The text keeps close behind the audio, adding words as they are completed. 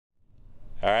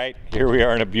All right, here we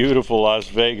are in a beautiful Las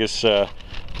Vegas,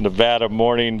 Nevada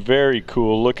morning. Very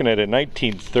cool. Looking at a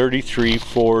 1933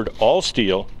 Ford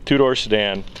all-steel two-door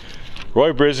sedan.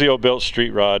 Roy Brizio built street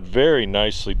rod. Very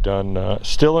nicely done.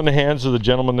 Still in the hands of the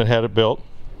gentleman that had it built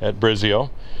at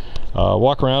Brizio.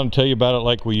 Walk around and tell you about it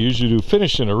like we usually do.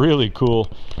 Finished in a really cool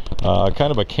kind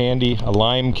of a candy, a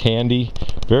lime candy.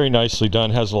 Very nicely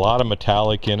done. Has a lot of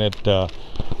metallic in it.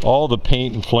 All the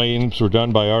paint and flames were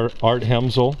done by Art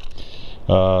Hemsel.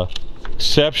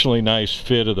 Exceptionally nice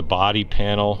fit of the body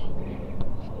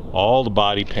panel. All the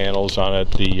body panels on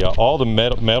it. All the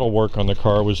metal work on the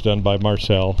car was done by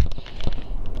Marcel.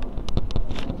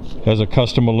 Has a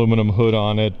custom aluminum hood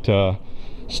on it.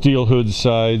 Steel hood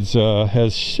sides.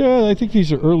 Has I think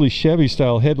these are early Chevy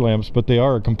style headlamps, but they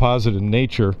are a composite in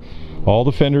nature. All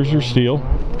the fenders are steel,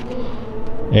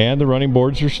 and the running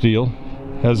boards are steel.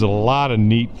 Has a lot of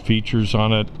neat features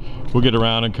on it. We'll get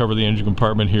around and cover the engine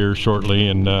compartment here shortly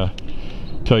and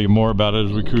tell you more about it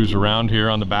as we cruise around here.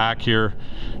 On the back here,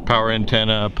 power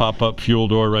antenna, pop-up fuel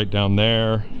door right down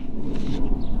there.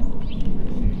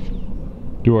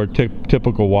 Do our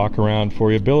typical walk around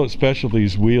for you. Billet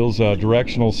Specialties wheels,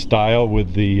 directional style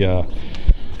with the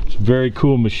very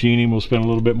cool machining. We'll spend a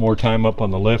little bit more time up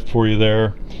on the lift for you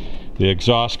there. The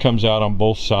exhaust comes out on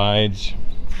both sides.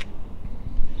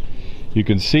 You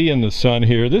can see in the sun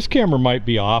here, this camera might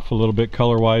be off a little bit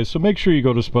color wise, so make sure you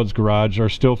go to Spud's Garage. Our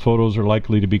still photos are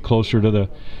likely to be closer to the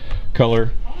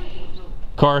color.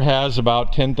 Car has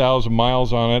about 10,000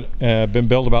 miles on it, been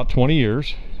built about 20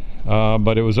 years,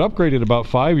 but it was upgraded about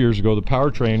 5 years ago. The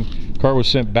powertrain car was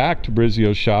sent back to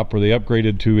Brizio's shop where they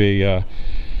upgraded to a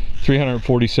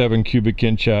 347 cubic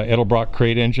inch Edelbrock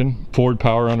crate engine, Ford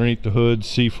power underneath the hood,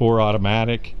 C4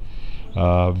 automatic.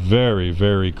 Very,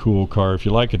 very cool car. If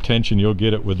you like attention, you'll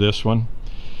get it with this one.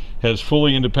 Has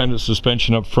fully independent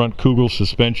suspension up front, Kugel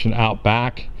suspension out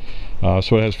back.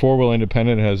 So it has four-wheel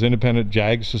independent. It has independent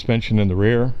Jag suspension in the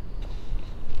rear.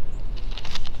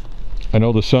 I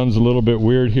know the sun's a little bit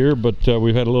weird here, but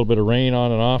we've had a little bit of rain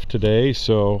on and off today,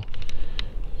 so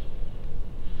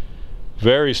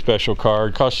very special car.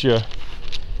 It costs you,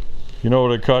 you know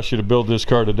what it costs you to build this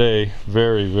car today.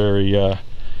 Very, very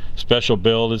special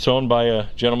build. It's owned by a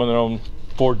gentleman that owns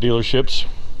Ford dealerships,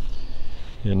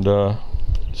 and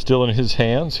still in his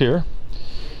hands here.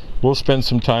 We'll spend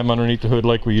some time underneath the hood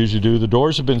like we usually do. The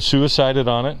doors have been suicided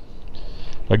on it.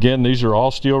 Again, these are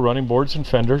all steel running boards and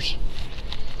fenders.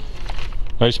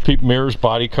 Nice peep mirrors,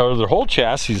 body color. The whole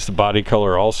chassis is the body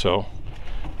color also.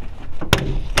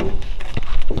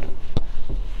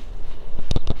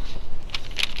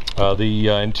 The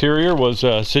interior was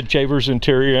Sid Chaver's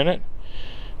interior in it.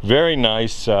 Very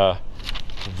nice,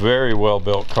 very well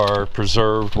built car,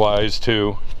 preserved wise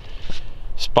too,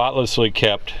 spotlessly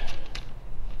kept,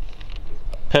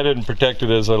 petted and protected,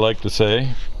 as I like to say.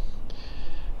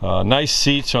 Nice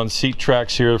seats on seat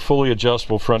tracks here, fully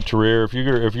adjustable front to rear. If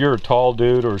you're a tall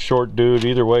dude or a short dude,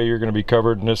 either way you're going to be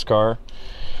covered in this car.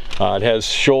 It has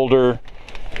shoulder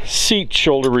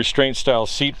restraint style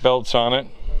seat belts on it.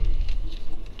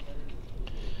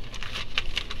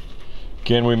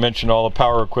 Again, we mentioned all the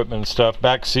power equipment and stuff.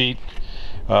 Back seat,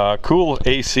 cool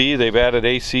AC. They've added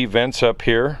AC vents up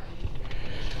here.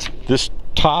 This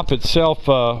top itself,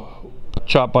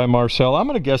 chopped by Marcel. I'm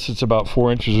going to guess it's about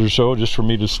 4 inches or so, just for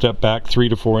me to step back 3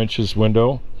 to 4 inches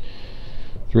window.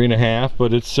 3.5,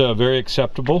 but it's very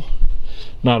acceptable.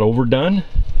 Not overdone.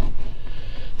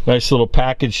 Nice little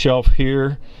package shelf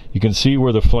here. You can see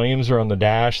where the flames are on the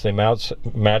dash. They match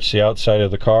the outside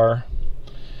of the car.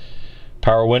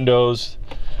 Power windows.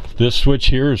 This switch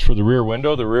here is for the rear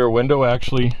window. The rear window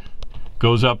actually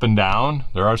goes up and down.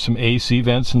 There are some AC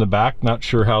vents in the back. Not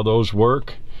sure how those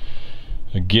work.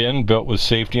 Again, built with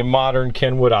safety and modern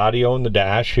Kenwood audio in the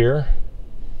dash here.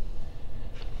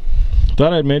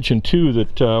 Thought I'd mention too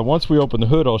that once we open the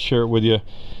hood, I'll share it with you.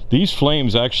 These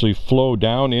flames actually flow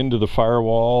down into the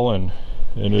firewall, and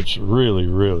it's really,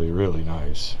 really, really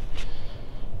nice.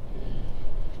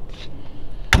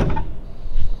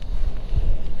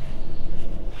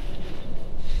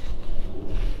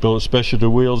 Billet Specialty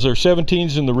wheels. There are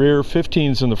 17s in the rear,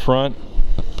 15s in the front.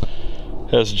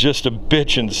 Has just a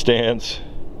bitchin' stance.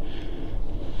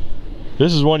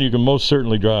 This is one you can most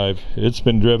certainly drive. It's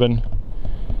been driven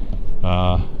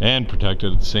and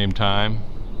protected at the same time.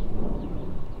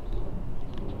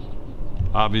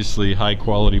 Obviously high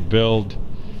quality build.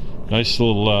 Nice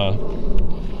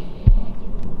little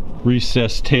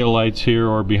recessed tail lights here,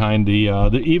 or behind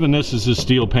the even this is a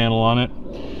steel panel on it.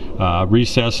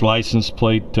 Recessed license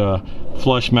plate,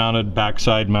 flush mounted,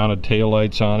 backside mounted tail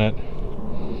lights on it.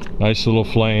 Nice little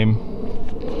flame.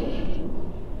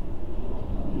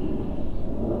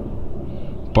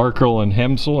 Barkle and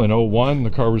Hemsel in 01. The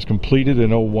car was completed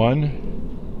in 01.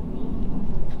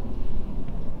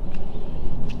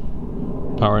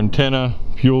 Power antenna,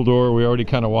 fuel door, we already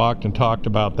kind of walked and talked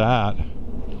about that.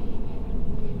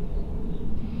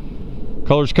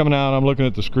 Colors coming out, I'm looking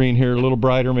at the screen here, a little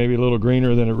brighter, maybe a little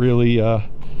greener than it really,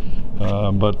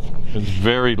 but it's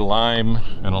very lime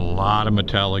and a lot of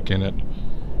metallic in it.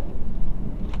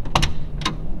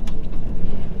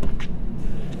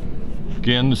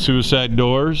 Again, the suicide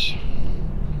doors.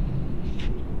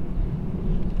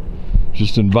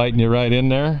 Just inviting you right in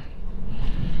there.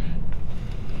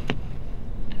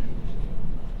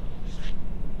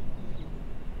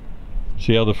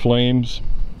 See how the flames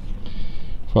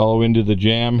follow into the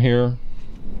jamb here.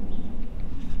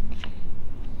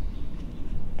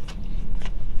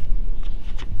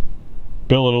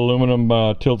 Billet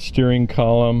aluminum tilt steering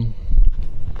column.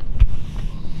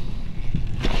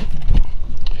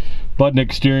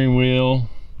 Budnick steering wheel.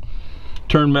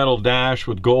 Turn metal dash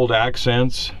with gold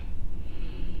accents.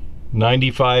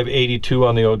 9582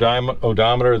 on the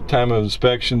odometer at the time of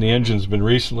inspection. The engine's been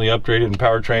recently upgraded and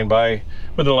powertrained by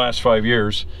within the last 5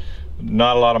 years.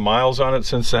 Not a lot of miles on it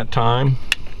since that time.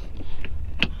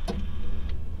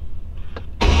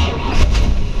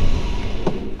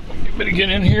 Better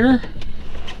get in here.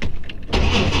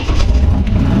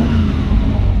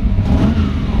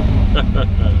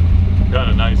 Got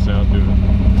a nice sound to it.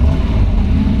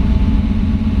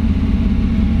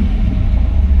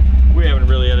 We haven't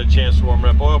really had a chance to warm it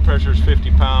up. Oil pressure is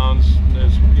 50 pounds.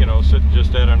 It's, you know, sitting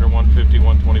just at under 150,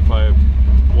 125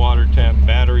 water temp.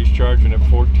 Battery's charging at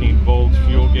 14 volts.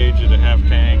 Fuel gauge at a half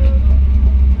tank.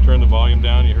 Turn the volume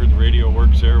down. You heard the radio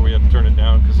works there. We have to turn it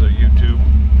down because YouTube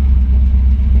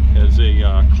has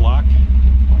a clock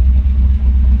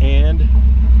and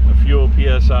a fuel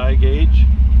PSI gauge.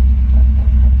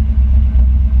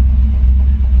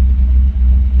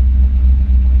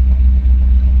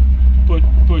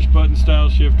 Push button style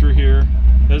shifter here.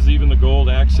 Has even the gold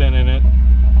accent in it.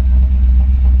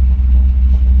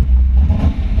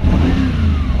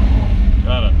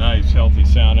 Got a nice healthy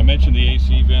sound. I mentioned the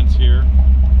AC vents here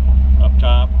up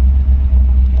top.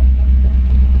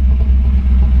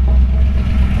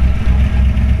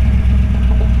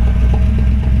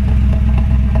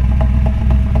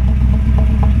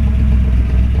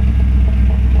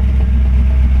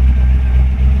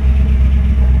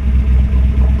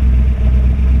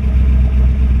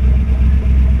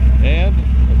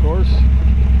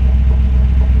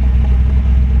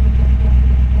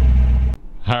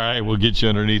 Alright, we'll get you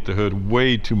underneath the hood.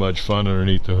 Way too much fun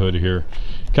underneath the hood here.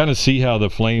 Kind of see how the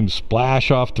flames splash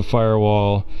off the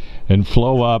firewall and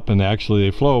flow up, and actually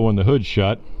they flow when the hood's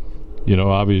shut. You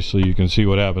know, obviously you can see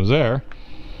what happens there.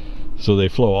 So they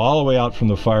flow all the way out from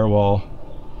the firewall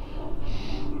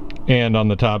and on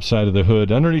the top side of the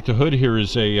hood. Underneath the hood here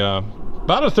is a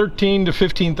about a $13,000 to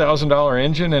 $15,000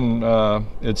 engine in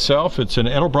itself. It's an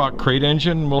Edelbrock crate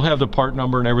engine. We'll have the part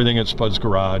number and everything at Spud's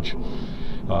Garage.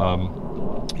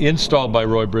 Installed by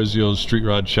Roy Brizio's Street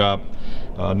Rod Shop.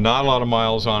 Not a lot of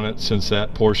miles on it since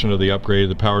that portion of the upgrade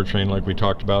of the powertrain, like we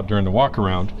talked about during the walk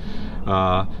around.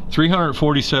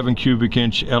 347 cubic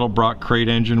inch Edelbrock crate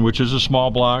engine, which is a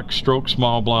small block, stroke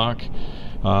small block.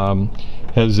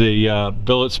 Has a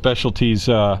Billet Specialties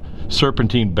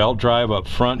serpentine belt drive up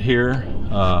front here.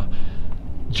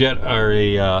 Jet or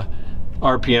a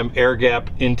RPM air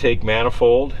gap intake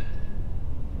manifold.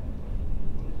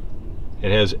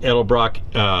 It has Edelbrock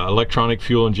electronic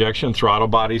fuel injection, throttle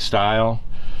body style,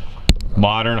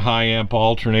 modern high amp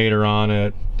alternator on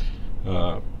it,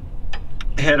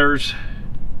 headers,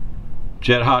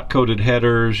 jet hot coated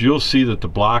headers. You'll see that the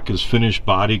block is finished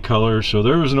body color, so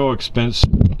there was no expense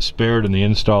spared in the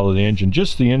install of the engine.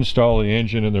 Just the install of the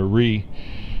engine and the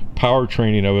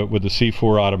powertraining of it with the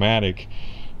C4 automatic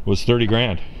was 30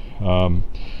 grand.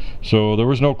 So there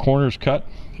was no corners cut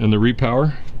in the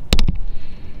repower.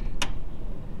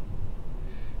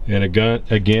 And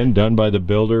again, done by the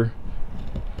builder.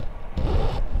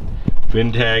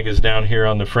 VIN tag is down here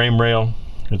on the frame rail.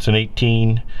 It's an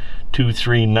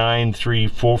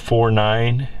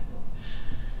 18-2393449.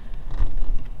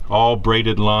 All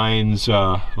braided lines,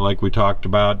 like we talked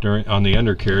about on the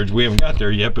undercarriage. We haven't got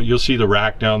there yet, but you'll see the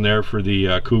rack down there for the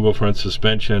Kugel front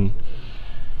suspension.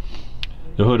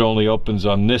 The hood only opens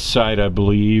on this side, I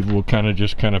believe. We'll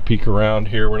just peek around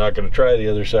here. We're not going to try the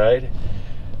other side.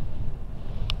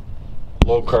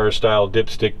 Low car style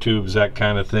dipstick tubes, that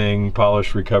kind of thing.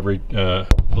 Polish recovery,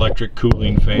 electric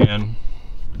cooling fan.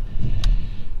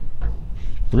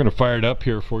 We're going to fire it up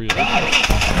here for you. See how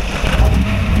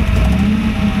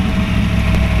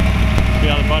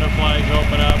the butterflies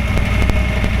open up.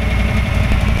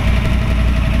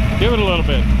 Give it a little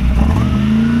bit.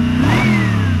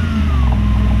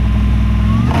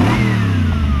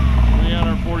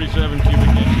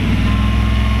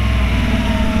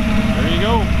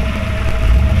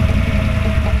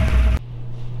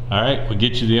 Alright, we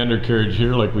get you the undercarriage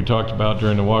here like we talked about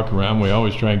during the walk around. We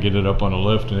always try and get it up on a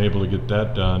lift and able to get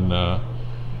that done.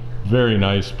 Very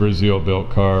nice Brizio built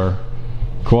car.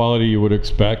 Quality you would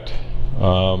expect.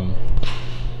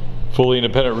 Fully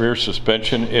independent rear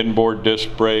suspension, inboard disc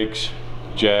brakes,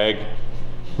 Jag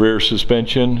rear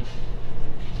suspension.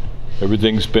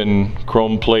 Everything's been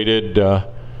chrome plated.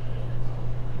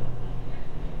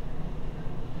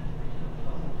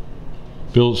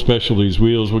 Built Specialties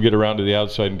wheels. We'll get around to the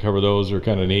outside and cover those. They're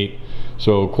kind of neat.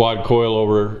 So quad coil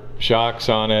over shocks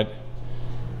on it.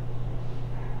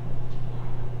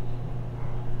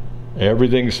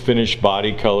 Everything's finished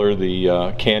body color.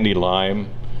 The candy lime,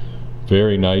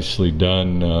 very nicely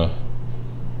done.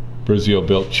 Brizio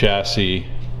built chassis,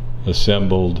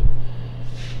 assembled.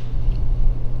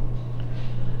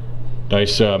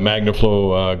 Nice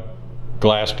MagnaFlow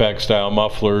glass pack style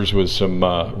mufflers with some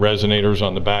resonators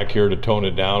on the back here to tone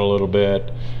it down a little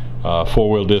bit.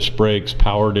 Four-wheel disc brakes,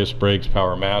 Power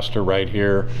Master right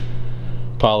here.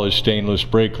 Polished stainless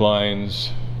brake lines.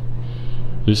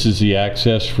 This is the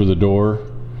access for the door,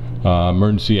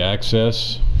 emergency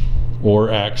access or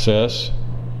access.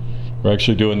 We're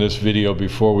actually doing this video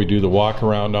before we do the walk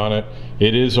around on it.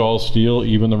 It is all steel,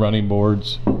 even the running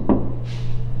boards.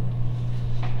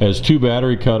 Has two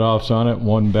battery cutoffs on it,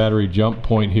 one battery jump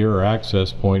point here or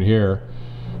access point here.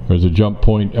 There's a jump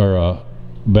point or a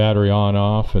battery on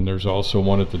off, and there's also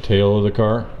one at the tail of the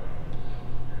car.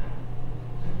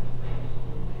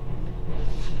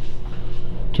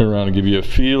 Turn around and give you a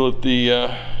feel at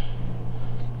the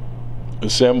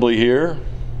assembly here.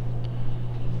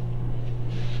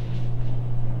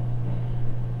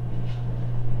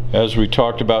 As we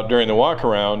talked about during the walk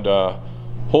around,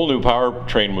 whole new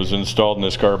powertrain was installed in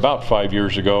this car about 5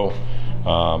 years ago.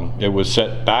 It was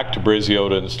sent back to Brizio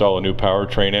to install a new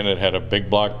powertrain in. It had a big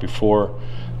block before.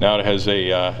 Now it has a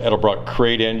Edelbrock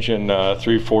crate engine,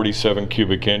 347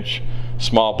 cubic inch,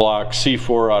 small block,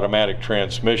 C4 automatic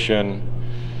transmission.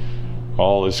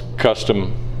 All is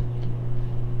custom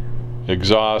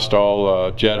exhaust,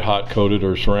 all jet hot coated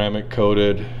or ceramic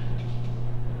coated.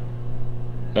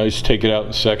 Nice, take it out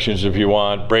in sections if you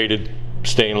want. Braided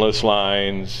stainless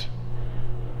lines.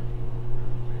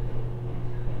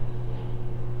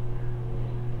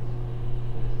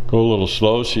 Go a little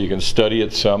slow so you can study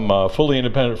it some. Fully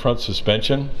independent front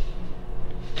suspension.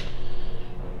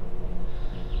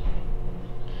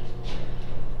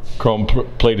 Chrome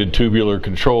plated tubular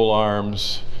control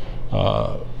arms.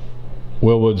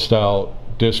 Willwood style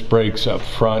disc brakes up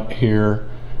front here.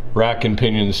 Rack and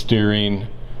pinion steering.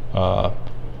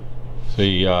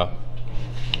 The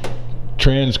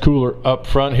trans cooler up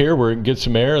front here where it can get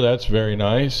some air. That's very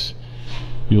nice.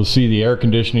 You'll see the air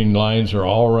conditioning lines are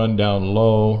all run down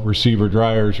low. Receiver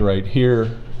dryers right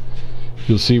here.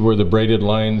 You'll see where the braided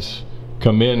lines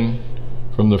come in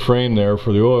from the frame there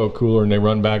for the oil cooler, and they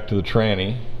run back to the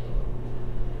tranny.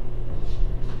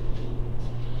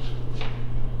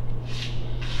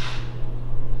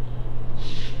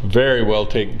 Very well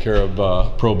taken care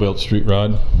of, pro-built street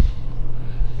rod.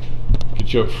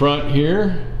 Get you up front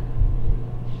here.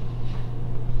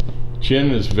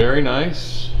 Chin is very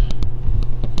nice.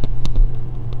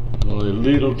 A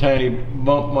little tiny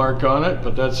bump mark on it,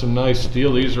 but that's some nice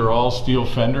steel. These are all steel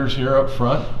fenders here up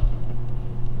front.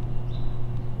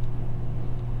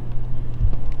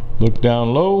 Look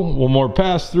down low, one more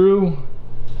pass through.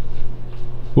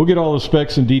 We'll get all the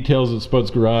specs and details at Spud's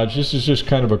Garage. This is just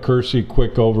kind of a cursory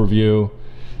quick overview.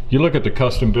 You look at the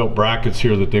custom built brackets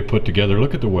here that they put together.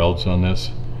 Look at the welds on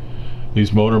this.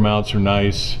 These motor mounts are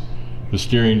nice. The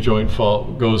steering joint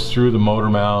fault goes through the motor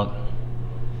mount.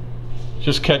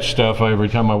 Just catch stuff. Every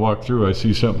time I walk through, I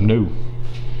see something new.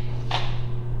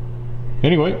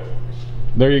 Anyway,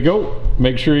 there you go.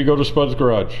 Make sure you go to Spud's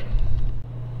Garage.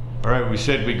 All right, we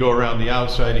said we'd go around the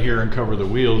outside here and cover the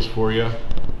wheels for you.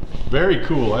 Very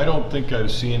cool. I don't think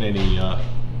I've seen any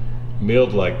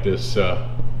milled like this.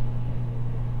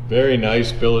 Very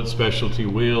nice billet specialty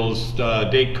wheels.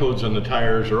 Date codes on the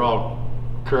tires are all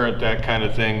current, that kind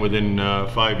of thing, within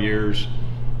 5 years.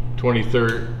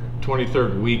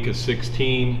 23rd week of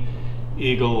 16.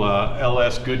 Eagle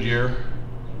LS Goodyear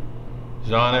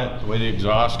is on it. The way the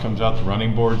exhaust comes out the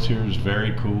running boards here is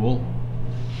very cool.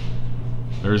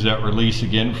 There's that release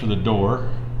again for the door.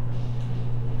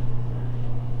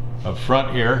 Up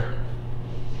front here,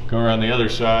 go around the other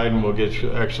side and we'll get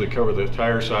actually cover the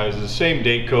tire sizes. Same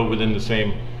date code within the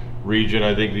same region.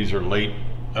 I think these are late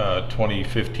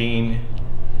 2015.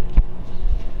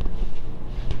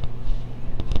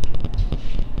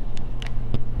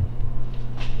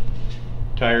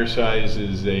 Tire size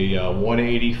is a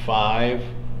 185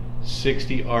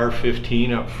 60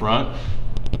 R15 up front.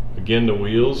 Again, the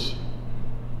wheels.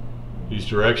 These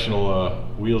directional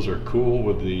wheels are cool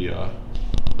with the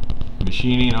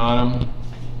machining on them.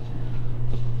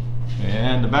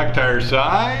 And the back tire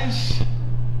size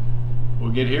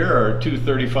we'll get here are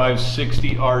 235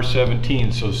 60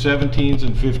 R17, so 17s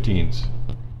and 15s.